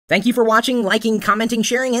Thank you for watching, liking, commenting,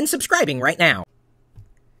 sharing, and subscribing right now.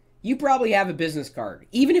 You probably have a business card.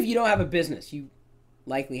 Even if you don't have a business, you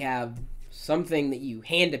likely have something that you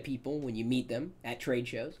hand to people when you meet them at trade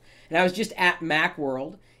shows. And I was just at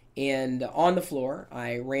Macworld, and on the floor,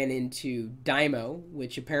 I ran into Dymo,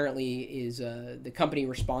 which apparently is the company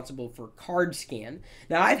responsible for CardScan.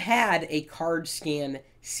 Now, I've had a CardScan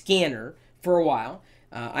scanner for a while.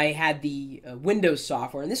 I had the Windows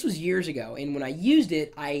software, and this was years ago. And when I used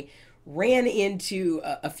it, I ran into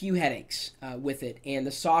a few headaches with it, and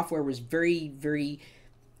the software was very, very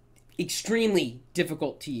extremely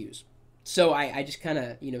difficult to use. So I just kind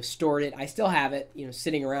of, stored it. I still have it,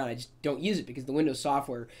 sitting around. I just don't use it because the Windows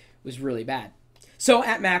software was really bad. So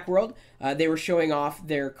at Macworld, they were showing off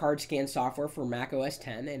their CardScan software for Mac OS X.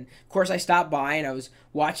 And of course, I stopped by and I was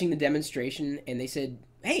watching the demonstration, and they said,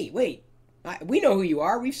 "Hey, wait, we know who you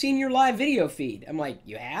are. We've seen your live video feed." I'm like,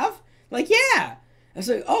 "You have?" Like, "Yeah." I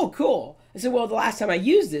said, "Oh, cool." I said, "Well, the last time I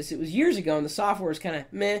used this, it was years ago, and the software was kind of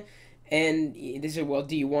meh." And they said, "Well,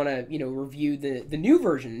 do you want to, review the new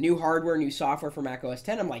version, new hardware, new software for Mac OS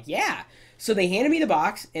X?" I'm like, "Yeah." So they handed me the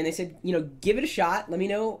box, and they said, "Give it a shot. Let me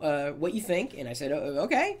know what you think." And I said, "Oh,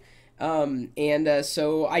 okay."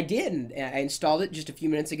 So I did, and I installed it just a few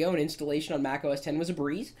minutes ago, and installation on Mac OS X was a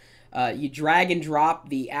breeze. You drag and drop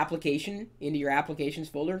the application into your applications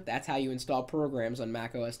folder. That's how you install programs on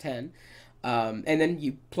Mac OS X. And then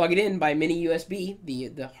you plug it in by mini USB,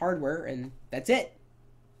 the hardware, and that's it.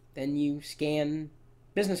 Then you scan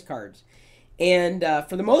business cards. And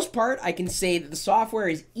for the most part, I can say that the software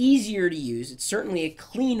is easier to use. It's certainly a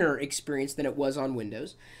cleaner experience than it was on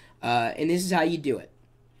Windows. And this is how you do it.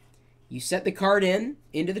 You set the card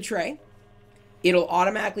into the tray. It'll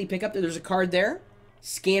automatically pick up that there's a card there.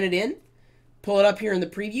 Scan it in. Pull it up here in the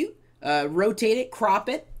preview. Rotate it, crop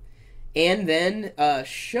it, and then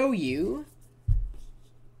show you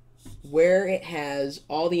where it has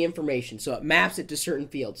all the information. So it maps it to certain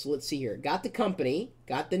fields. So let's see here. Got the company,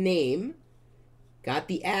 got the name, got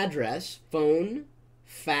the address, phone,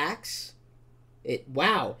 fax.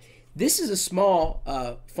 Wow. This is a small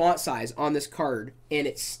font size on this card, and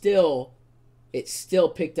it still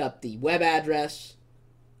picked up the web address,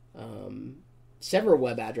 several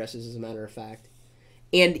web addresses as a matter of fact.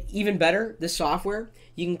 And even better, this software,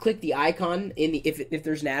 you can click the icon in the if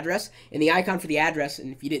there's an address, and the icon for the address,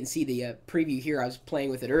 and if you didn't see the preview here, I was playing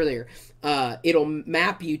with it earlier, it'll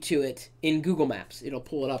map you to it in Google Maps. It'll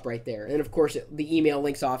pull it up right there. And of course, the email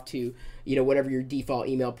links off to, whatever your default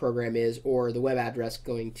email program is, or the web address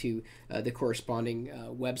going to the corresponding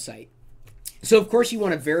website. So of course, you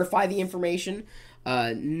want to verify the information.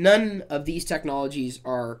 None of these technologies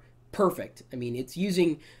are perfect. I mean, it's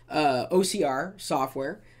using OCR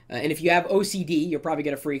software, and if you have OCD, you're probably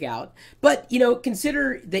going to freak out. But,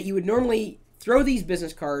 consider that you would normally throw these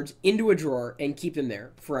business cards into a drawer and keep them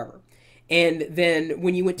there forever. And then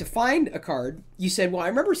when you went to find a card, you said, "Well, I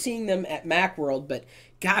remember seeing them at Macworld, but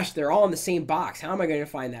gosh, they're all in the same box. How am I going to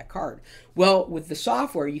find that card?" Well, with the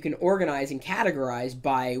software, you can organize and categorize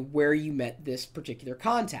by where you met this particular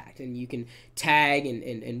contact, and you can tag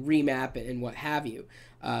and remap it and what have you.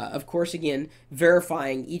 Of course, again,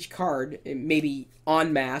 verifying each card, maybe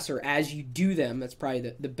en masse or as you do them, that's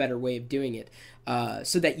probably the better way of doing it,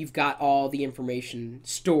 so that you've got all the information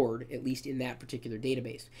stored, at least in that particular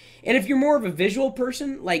database. And if you're more of a visual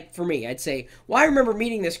person, like for me, I'd say, "Well, I remember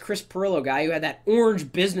meeting this Chris Pirillo guy who had that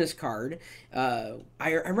orange business card. I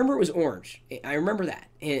remember it was orange. I remember that.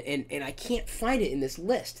 And I can't find it in this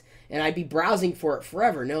list. And I'd be browsing for it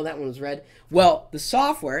forever. No, that one was red." Well, the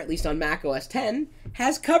software, at least on Mac OS X,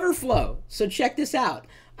 has cover flow. So check this out.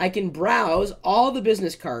 I can browse all the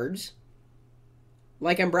business cards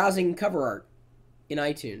like I'm browsing cover art in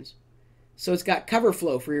iTunes. So it's got cover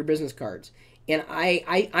flow for your business cards. And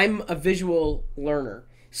I'm a visual learner.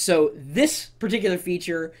 So this particular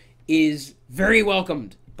feature is very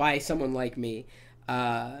welcomed by someone like me.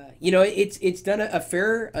 It's done a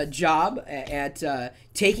fair job at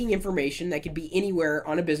taking information that could be anywhere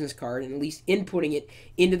on a business card and at least inputting it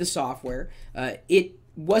into the software. It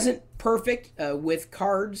wasn't perfect with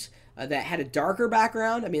cards that had a darker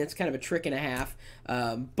background. I mean, that's kind of a trick and a half.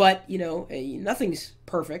 But, nothing's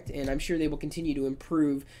perfect, and I'm sure they will continue to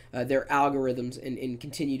improve their algorithms and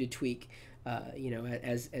continue to tweak,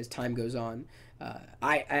 as time goes on.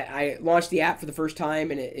 I launched the app for the first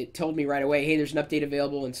time, and it told me right away, "Hey, there's an update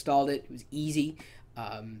available." Installed it. It was easy.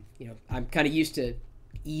 I'm kind of used to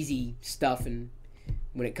easy stuff, and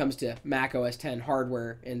when it comes to Mac OS X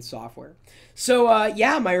hardware and software. So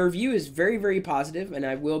yeah, my review is very, very positive, and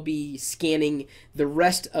I will be scanning the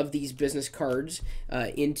rest of these business cards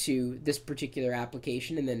into this particular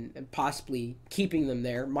application, and then possibly keeping them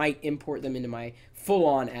there. Might import them into my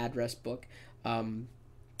full-on address book.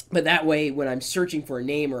 But that way, when I'm searching for a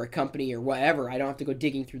name or a company or whatever, I don't have to go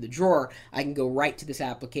digging through the drawer. I can go right to this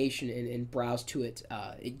application and browse to it,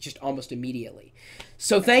 just almost immediately.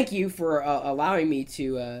 So thank you for allowing me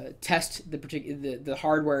to test the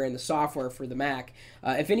hardware and the software for the Mac.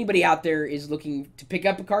 If anybody out there is looking to pick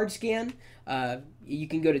up a CardScan, you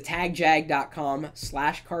can go to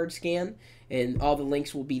tagjag.com/CardScan, and all the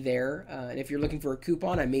links will be there. And if you're looking for a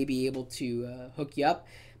coupon, I may be able to hook you up.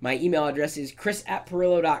 My email address is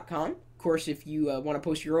chris@pirillo.com. Of course, if you want to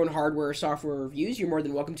post your own hardware or software reviews, you're more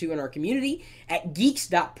than welcome to in our community at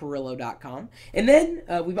geeks.pirillo.com. And then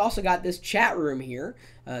we've also got this chat room here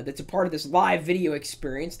that's a part of this live video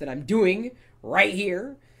experience that I'm doing right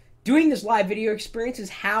here. Doing this live video experience is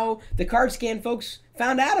how the CardScan folks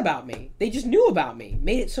found out about me. They just knew about me.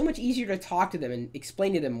 Made it so much easier to talk to them and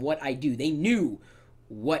explain to them what I do. They knew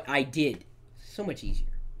what I did. So much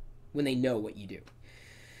easier when they know what you do.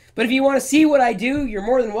 But if you want to see what I do, you're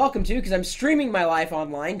more than welcome to, because I'm streaming my life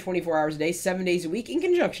online 24 hours a day, 7 days a week, in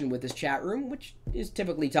conjunction with this chat room, which is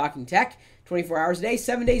typically talking tech, 24 hours a day,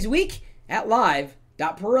 7 days a week, at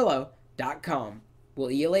live.pirillo.com. We'll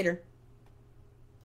see you later.